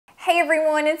Hey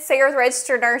everyone, it's Sarah with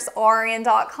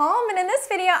RegisteredNurseRN.com, and in this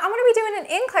video I'm going to be doing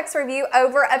an NCLEX review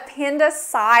over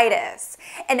appendicitis.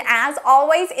 And as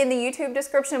always, in the YouTube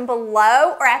description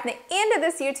below or at the end of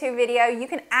this YouTube video, you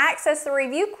can access the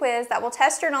review quiz that will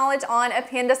test your knowledge on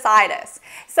appendicitis.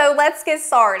 So let's get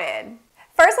started.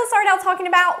 First, let's start out talking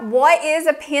about what is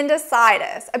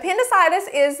appendicitis. Appendicitis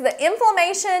is the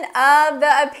inflammation of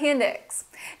the appendix.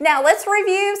 Now let's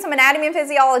review some anatomy and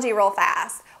physiology real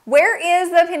fast. Where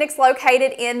is the appendix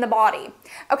located in the body?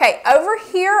 Okay, over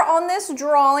here on this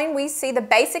drawing, we see the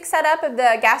basic setup of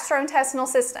the gastrointestinal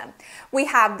system. We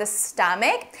have the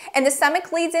stomach, and the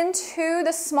stomach leads into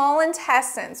the small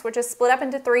intestines, which is split up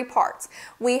into three parts.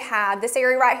 We have this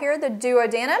area right here, the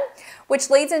duodenum, which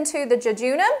leads into the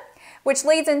jejunum, which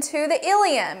leads into the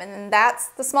ileum, and that's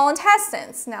the small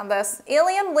intestines. Now this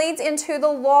ileum leads into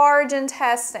the large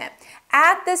intestine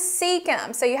at the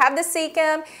cecum. So you have the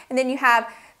cecum, and then you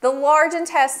have the large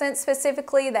intestine,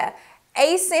 specifically the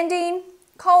ascending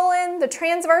colon, the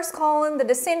transverse colon, the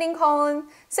descending colon,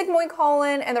 sigmoid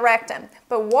colon, and the rectum.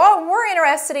 But what we're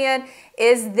interested in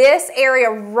is this area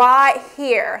right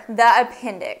here, the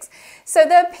appendix. So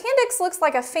the appendix looks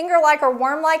like a finger-like or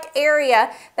worm-like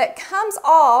area that comes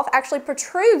off, actually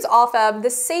protrudes off of the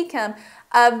cecum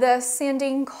of the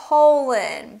ascending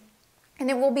colon.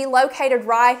 And it will be located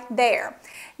right there.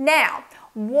 Now,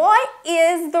 what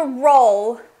is the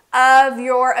role of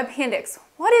your appendix?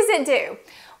 What does it do?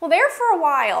 Well, there for a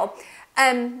while,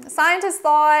 scientists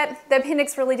thought the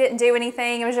appendix really didn't do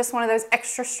anything. It was just one of those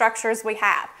extra structures we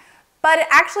have. But it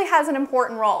actually has an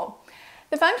important role.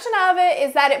 The function of it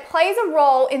is that it plays a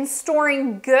role in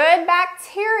storing good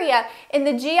bacteria in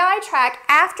the GI tract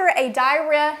after a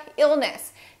diarrhea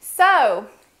illness. So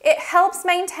it helps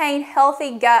maintain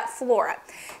healthy gut flora.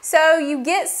 So you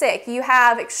get sick, you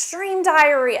have extreme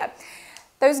diarrhea.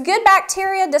 Those good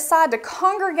bacteria decide to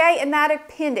congregate in that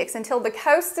appendix until the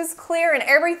coast is clear and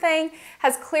everything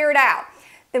has cleared out.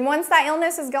 Then once that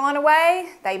illness has gone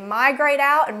away, they migrate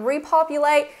out and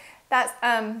repopulate that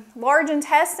large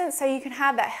intestine so you can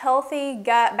have that healthy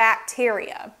gut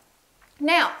bacteria.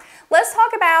 Now, let's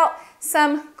talk about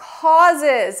some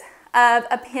causes of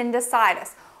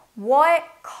appendicitis. What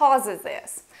causes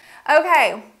this?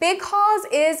 Okay, big cause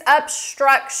is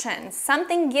obstruction.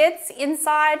 Something gets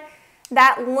inside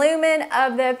that lumen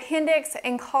of the appendix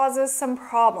and causes some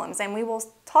problems, and we will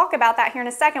talk about that here in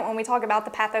a second when we talk about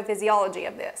the pathophysiology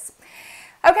of this.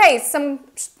 Okay, some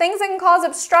things that can cause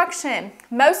obstruction.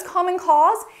 Most common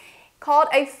cause called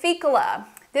a fecalith.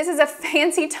 This is a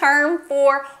fancy term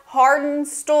for hardened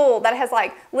stool that has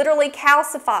like literally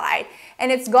calcified, and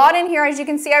it's got in here, as you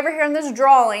can see over here in this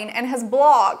drawing, and has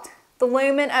blocked the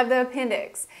lumen of the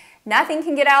appendix. Nothing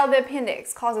can get out of the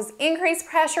appendix, causes increased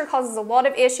pressure, causes a lot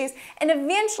of issues, and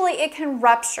eventually it can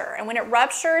rupture. And when it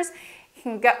ruptures, it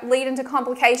can lead into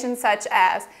complications such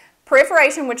as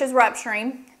perforation, which is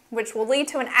rupturing, which will lead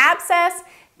to an abscess,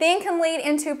 then can lead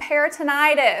into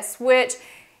peritonitis, which,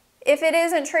 if it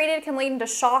isn't treated, can lead into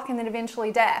shock and then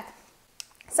eventually death.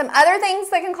 Some other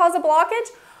things that can cause a blockage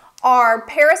are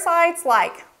parasites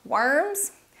like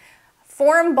worms,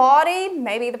 foreign body,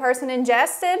 maybe the person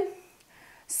ingested,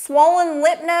 swollen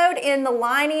lymph node in the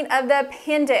lining of the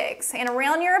appendix. And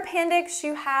around your appendix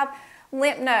you have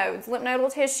lymph nodes, lymph nodal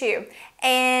tissue.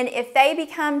 And if they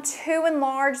become too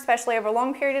enlarged, especially over a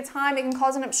long period of time, it can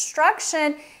cause an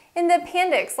obstruction in the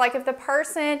appendix. Like if the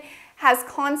person has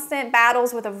constant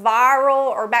battles with a viral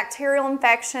or bacterial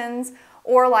infections,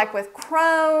 or like with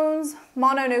Crohn's,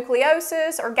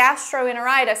 mononucleosis, or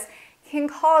gastroenteritis, can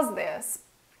cause this.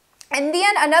 And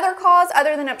then another cause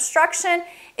other than obstruction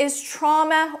is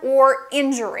trauma or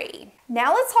injury.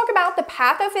 Now let's talk about the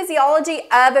pathophysiology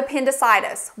of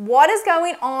appendicitis. What is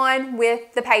going on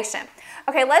with the patient?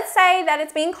 Okay, let's say that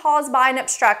it's being caused by an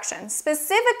obstruction,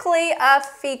 specifically a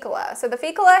fecalith. So the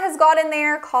fecalith has got in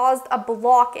there, caused a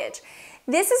blockage.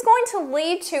 This is going to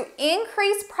lead to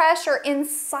increased pressure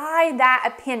inside that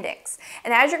appendix.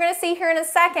 And as you're going to see here in a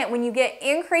second, when you get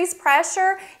increased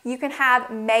pressure, you can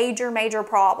have major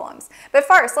problems. But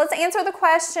first, let's answer the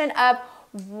question of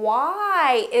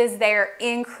why is there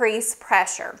increased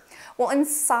pressure? Well,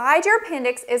 inside your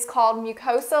appendix is called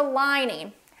mucosa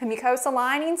lining. The mucosa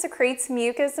lining secretes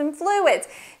mucus and fluids.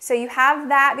 So you have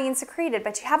that being secreted,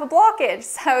 but you have a blockage.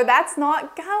 So that's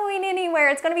not going anywhere.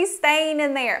 It's going to be staying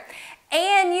in there.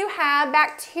 And you have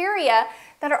bacteria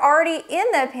that are already in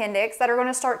the appendix that are going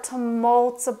to start to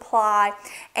multiply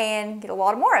and get a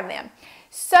lot more of them.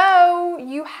 So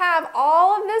you have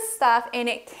all of this stuff and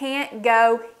it can't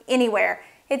go anywhere.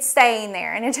 It's staying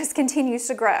there and it just continues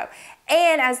to grow.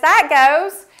 And as that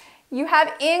goes, you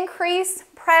have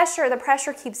increased pressure. The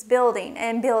pressure keeps building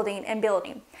and building and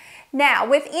building. Now,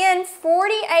 within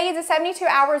 48 to 72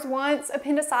 hours, once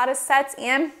appendicitis sets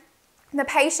in, the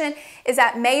patient is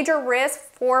at major risk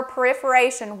for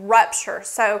perforation, rupture.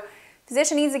 So,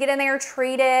 physician needs to get in there,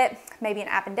 treat it, maybe an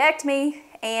appendectomy,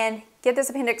 and get this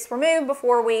appendix removed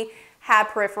before we have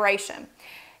perforation.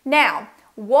 Now,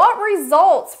 what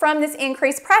results from this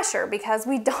increased pressure? Because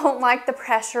we don't like the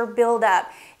pressure buildup.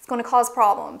 It's going to cause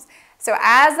problems. So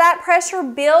as that pressure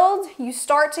builds, you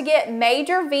start to get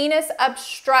major venous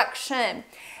obstruction.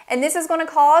 And this is going to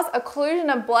cause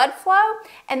occlusion of blood flow,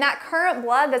 and that current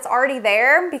blood that's already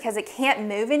there, because it can't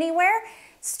move anywhere,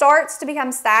 starts to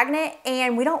become stagnant,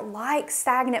 and we don't like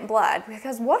stagnant blood,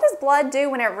 because what does blood do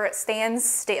whenever it stands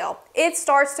still? It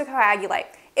starts to coagulate.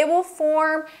 It will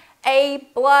form a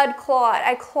blood clot,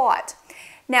 a clot.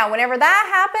 Now, whenever that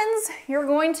happens, you're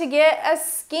going to get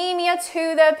ischemia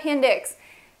to the appendix.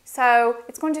 So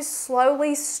it's going to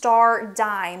slowly start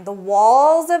dying. The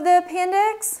walls of the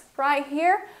appendix right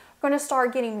here are going to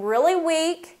start getting really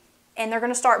weak, and they're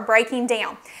going to start breaking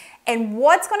down. And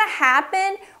what's going to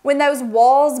happen when those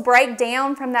walls break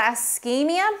down from the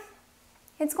ischemia?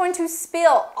 It's going to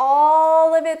spill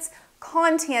all of its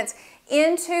contents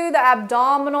into the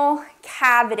abdominal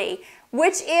cavity,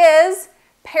 which is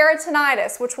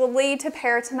peritonitis, which will lead to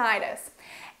peritonitis.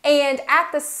 And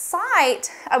at the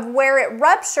site of where it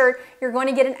ruptured, you're going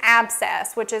to get an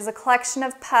abscess, which is a collection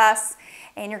of pus,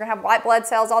 and you're going to have white blood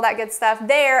cells, all that good stuff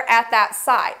there at that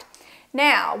site.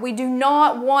 Now, we do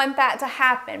not want that to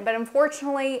happen, but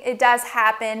unfortunately, it does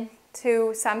happen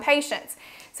to some patients.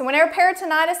 So whenever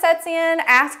peritonitis sets in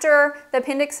after the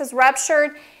appendix is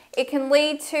ruptured, it can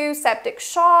lead to septic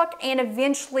shock and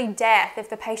eventually death if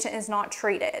the patient is not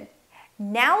treated.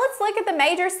 Now let's look at the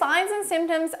major signs and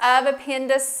symptoms of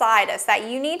appendicitis that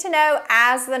you need to know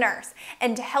as the nurse.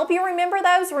 And to help you remember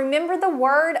those, remember the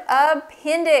word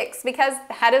appendix, because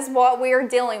that is what we are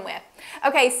dealing with.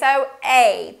 Okay, so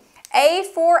A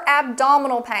for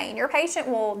abdominal pain. Your patient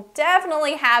will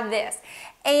definitely have this.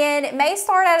 And it may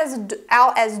start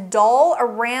out as dull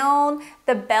around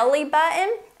the belly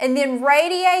button and then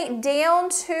radiate down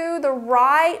to the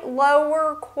right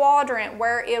lower quadrant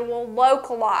where it will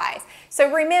localize.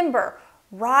 So remember,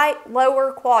 right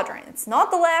lower quadrant. It's not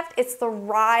the left, it's the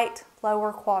right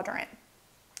lower quadrant.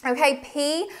 Okay,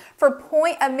 P for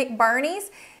point of McBurney's.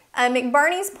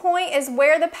 McBurney's point is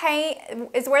where the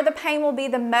pain will be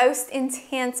the most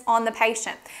intense on the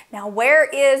patient. Now, where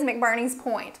is McBurney's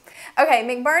point? Okay,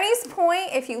 McBurney's point,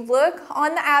 if you look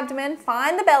on the abdomen,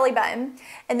 find the belly button,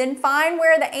 and then find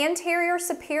where the anterior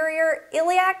superior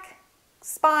iliac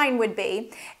spine would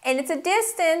be, and it's a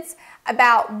distance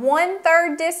about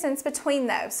 1/3 distance between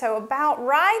those. So about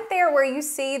right there where you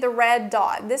see the red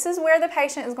dot. This is where the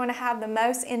patient is going to have the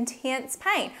most intense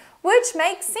pain, which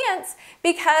makes sense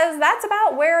because that's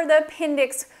about where the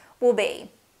appendix will be.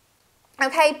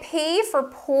 Okay, P for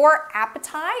poor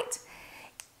appetite,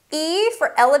 E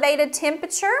for elevated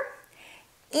temperature,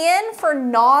 N for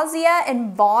nausea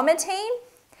and vomiting,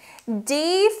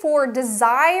 D for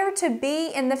desire to be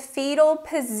in the fetal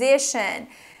position.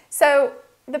 So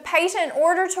the patient, in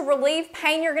order to relieve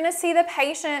pain, you're going to see the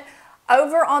patient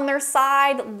over on their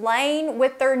side laying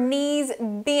with their knees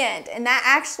bent, and that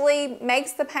actually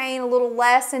makes the pain a little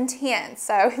less intense.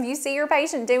 So if you see your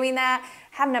patient doing that,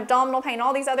 having abdominal pain,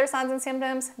 all these other signs and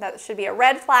symptoms, that should be a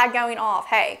red flag going off.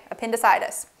 Hey,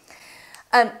 appendicitis.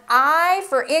 I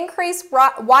for increased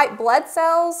white blood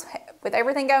cells. With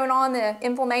everything going on, the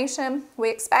inflammation, we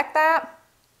expect that.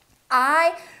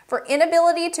 I for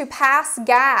inability to pass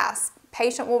gas.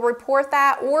 Patient will report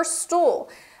that, or stool.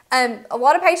 A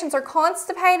lot of patients are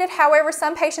constipated. However,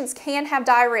 some patients can have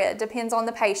diarrhea. It depends on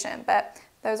the patient, but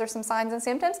those are some signs and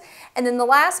symptoms. And then the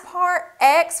last part,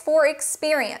 X for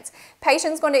experience.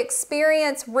 Patient's going to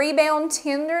experience rebound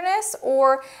tenderness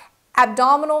or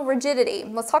abdominal rigidity.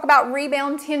 Let's talk about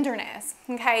rebound tenderness.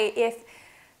 Okay, if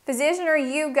physician or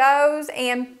you goes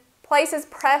and places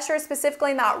pressure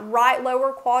specifically in that right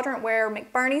lower quadrant where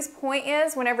McBurney's point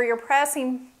is, whenever you're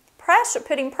putting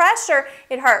pressure,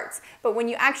 it hurts. But when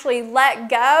you actually let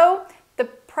go,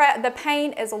 the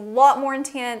pain is a lot more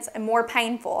intense and more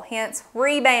painful, hence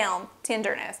rebound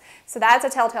tenderness. So that's a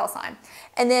telltale sign.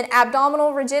 And then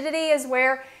abdominal rigidity is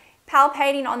where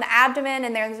palpating on the abdomen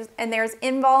and there's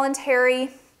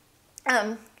involuntary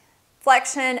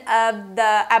flexion of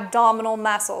the abdominal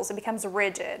muscles. It becomes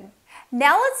rigid.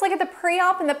 Now let's look at the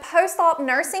pre-op and the post-op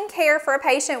nursing care for a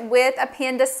patient with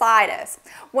appendicitis.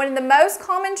 One of the most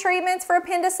common treatments for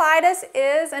appendicitis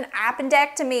is an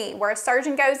appendectomy, where a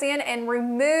surgeon goes in and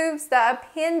removes the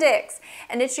appendix,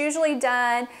 and it's usually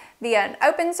done via an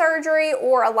open surgery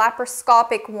or a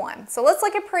laparoscopic one. So let's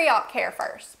look at pre-op care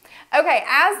first. Okay,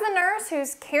 as the nurse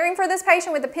who's caring for this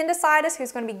patient with appendicitis,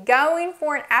 who's going to be going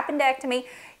for an appendectomy,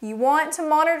 you want to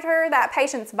monitor that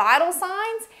patient's vital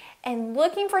signs and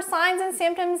looking for signs and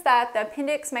symptoms that the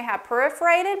appendix may have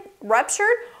perforated, ruptured,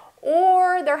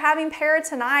 or they're having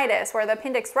peritonitis, where the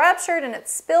appendix ruptured and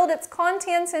it's spilled its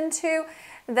contents into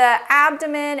the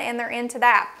abdomen and they're into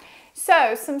that.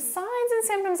 So some signs and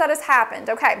symptoms that has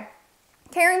happened. Okay,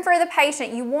 caring for the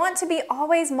patient, you want to be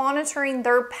always monitoring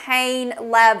their pain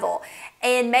level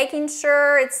and making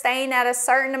sure it's staying at a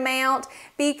certain amount,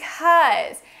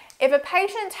 because if a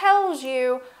patient tells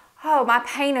you, oh, my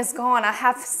pain is gone, I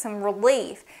have some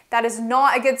relief, that is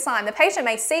not a good sign. The patient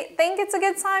may think it's a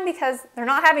good sign because they're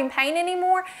not having pain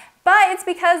anymore, but it's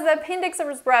because the appendix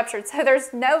was ruptured, so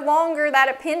there's no longer that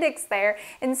appendix there.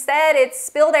 Instead, it's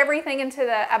spilled everything into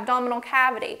the abdominal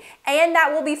cavity, and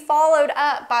that will be followed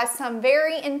up by some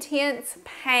very intense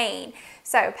pain.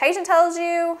 So patient tells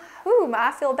you, ooh,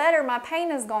 I feel better, my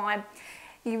pain is gone.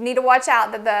 You need to watch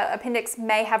out that the appendix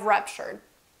may have ruptured.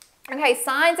 Okay,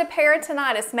 signs of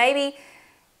peritonitis. Maybe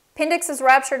appendix is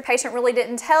ruptured, patient really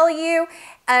didn't tell you,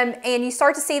 and you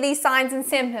start to see these signs and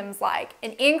symptoms like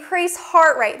an increased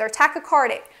heart rate, they're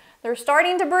tachycardic, they're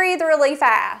starting to breathe really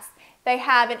fast, they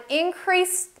have an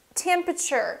increased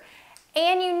temperature,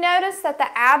 and you notice that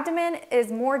the abdomen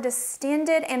is more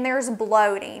distended and there's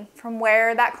bloating from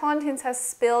where that contents has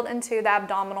spilled into the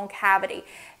abdominal cavity.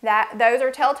 Those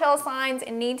are telltale signs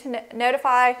and need to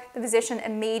notify the physician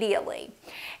immediately.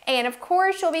 And of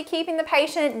course, you'll be keeping the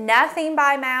patient nothing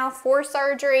by mouth for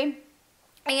surgery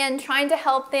and trying to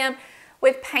help them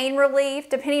with pain relief.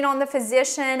 Depending on the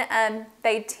physician,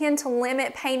 they tend to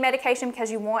limit pain medication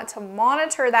because you want to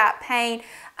monitor that pain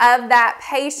of that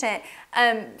patient.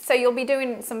 So you'll be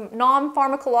doing some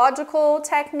non-pharmacological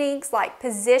techniques like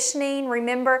positioning.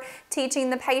 Remember,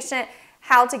 teaching the patient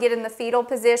how to get in the fetal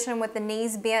position with the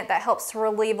knees bent. That helps to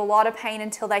relieve a lot of pain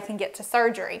until they can get to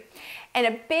surgery. And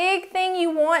a big thing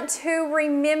you want to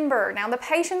remember, now the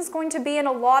patient's going to be in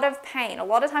a lot of pain. A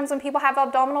lot of times when people have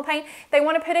abdominal pain, they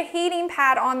want to put a heating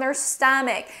pad on their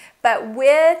stomach. But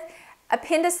with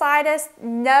appendicitis,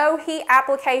 no heat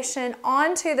application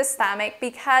onto the stomach,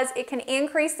 because it can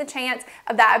increase the chance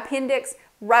of that appendix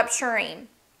rupturing.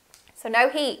 So no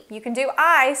heat. You can do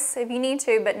ice if you need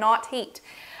to, but not heat.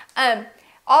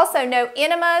 Also, no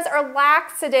enemas or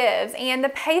laxatives, and the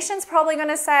patient's probably going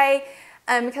to say,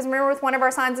 because remember with one of our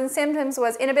signs and symptoms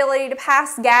was inability to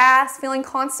pass gas, feeling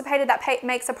constipated, that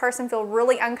makes a person feel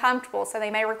really uncomfortable, so they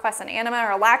may request an enema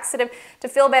or a laxative to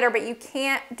feel better, but you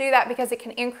can't do that because it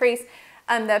can increase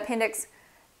the appendix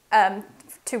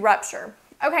to rupture.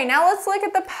 Okay, now let's look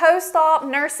at the post-op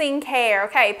nursing care.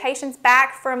 Okay, patients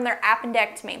back from their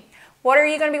appendectomy. What are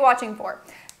you going to be watching for?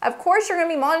 Of course, you're going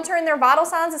to be monitoring their vital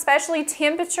signs, especially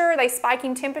temperature. They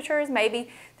spiking temperatures.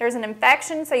 Maybe there's an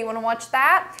infection, so you want to watch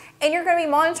that. And you're going to be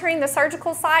monitoring the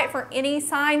surgical site for any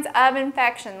signs of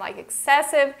infection, like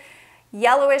excessive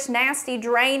yellowish, nasty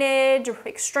drainage,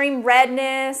 extreme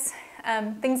redness,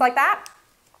 things like that.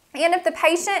 And if the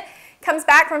patient comes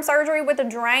back from surgery with a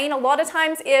drain, a lot of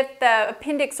times if the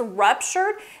appendix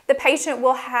ruptured, the patient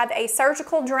will have a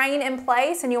surgical drain in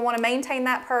place, and you'll want to maintain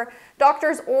that per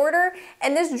doctor's order.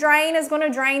 And this drain is going to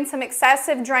drain some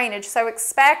excessive drainage, so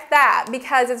expect that,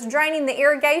 because it's draining the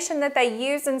irrigation that they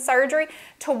use in surgery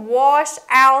to wash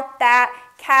out that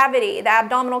cavity, the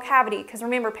abdominal cavity, because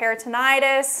remember,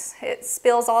 peritonitis, it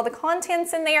spills all the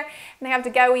contents in there, and they have to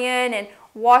go in and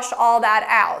wash all that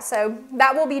out. So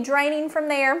that will be draining from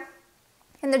there.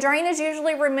 And the drain is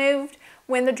usually removed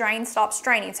when the drain stops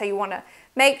draining. So you want to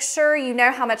make sure you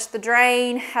know how much the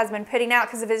drain has been putting out,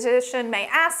 because the physician may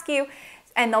ask you,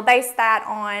 and they'll base that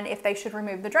on if they should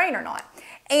remove the drain or not.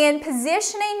 And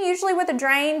positioning, usually with a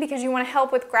drain, because you want to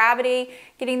help with gravity,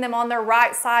 getting them on their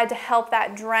right side to help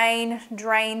that drain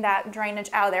that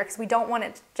drainage out of there, because we don't want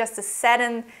it just to set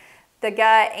in the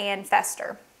gut and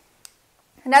fester.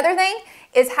 Another thing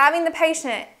is having the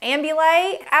patient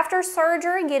ambulate after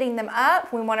surgery, getting them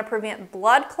up. We want to prevent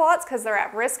blood clots because they're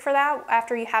at risk for that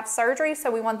after you have surgery, so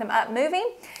we want them up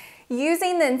moving.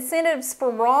 Using the incentive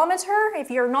spirometer, if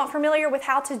you're not familiar with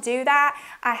how to do that,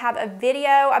 I have a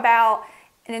video about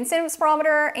an incentive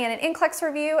spirometer and an NCLEX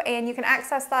review, and you can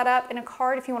access that up in a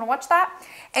card if you want to watch that.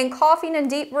 And coughing and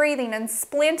deep breathing and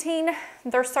splinting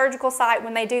their surgical site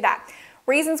when they do that.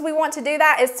 Reasons we want to do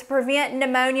that is to prevent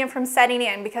pneumonia from setting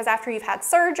in, because after you've had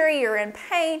surgery, you're in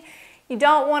pain, you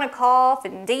don't want to cough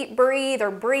and deep breathe or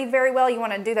breathe very well. You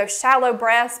want to do those shallow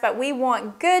breaths, but we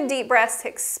want good deep breaths to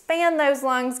expand those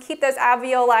lungs, keep those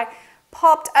alveoli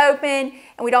popped open,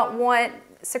 and we don't want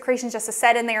secretions just to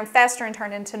set in there and fester and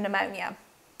turn into pneumonia.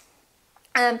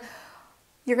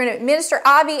 You're going to administer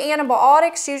IV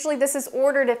antibiotics. Usually this is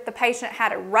ordered if the patient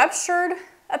had a ruptured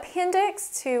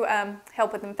appendix to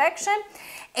help with infection,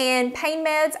 and pain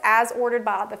meds as ordered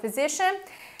by the physician.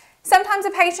 Sometimes a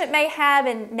patient may have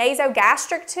a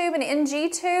nasogastric tube, an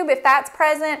NG tube. If that's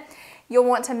present, you'll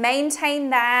want to maintain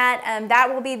that.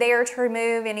 That will be there to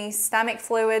remove any stomach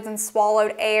fluids and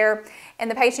swallowed air, and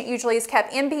the patient usually is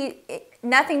kept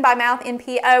nothing by mouth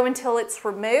NPO until it's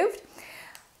removed.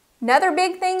 Another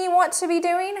big thing you want to be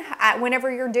doing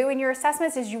whenever you're doing your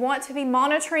assessments is you want to be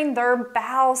monitoring their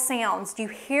bowel sounds. Do you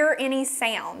hear any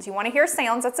sounds? You want to hear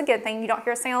sounds. That's a good thing. You don't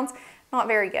hear sounds, not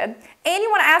very good. And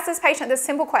you want to ask this patient this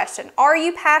simple question: are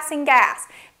you passing gas?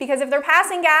 Because if they're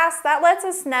passing gas, that lets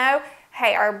us know,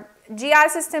 hey, our GI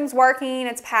system's working,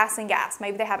 it's passing gas.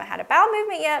 Maybe they haven't had a bowel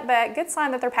movement yet, but good sign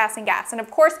that they're passing gas. And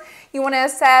of course, you want to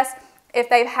assess if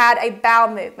they've had a bowel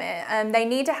movement. They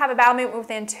need to have a bowel movement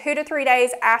within 2 to 3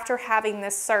 days after having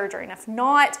this surgery. And if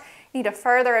not, you need to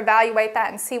further evaluate that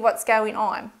and see what's going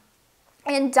on.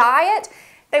 In diet,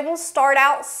 they will start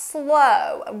out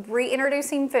slow,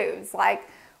 reintroducing foods like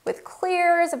with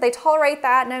clears, if they tolerate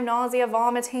that, no nausea,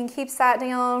 vomiting, keeps that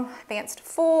down, advanced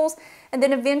fulls, and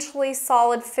then eventually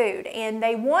solid food. And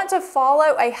they want to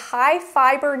follow a high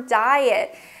fiber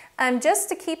diet just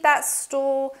to keep that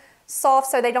stool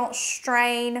soft so they don't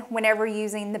strain whenever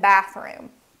using the bathroom.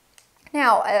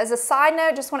 Now, as a side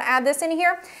note, just want to add this in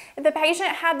here. If the patient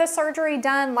had the surgery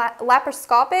done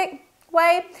laparoscopic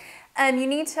way, you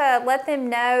need to let them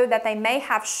know that they may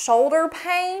have shoulder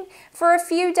pain for a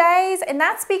few days, and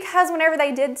that's because whenever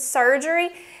they did surgery,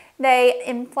 they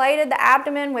inflated the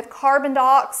abdomen with carbon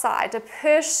dioxide to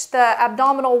push the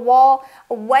abdominal wall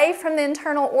away from the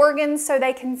internal organs so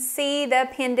they can see the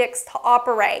appendix to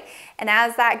operate. And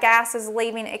as that gas is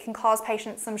leaving, it can cause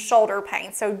patients some shoulder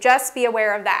pain. So just be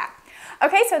aware of that.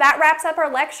 Okay, so that wraps up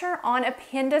our lecture on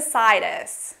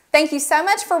appendicitis. Thank you so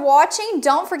much for watching.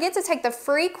 Don't forget to take the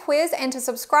free quiz and to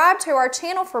subscribe to our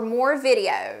channel for more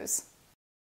videos.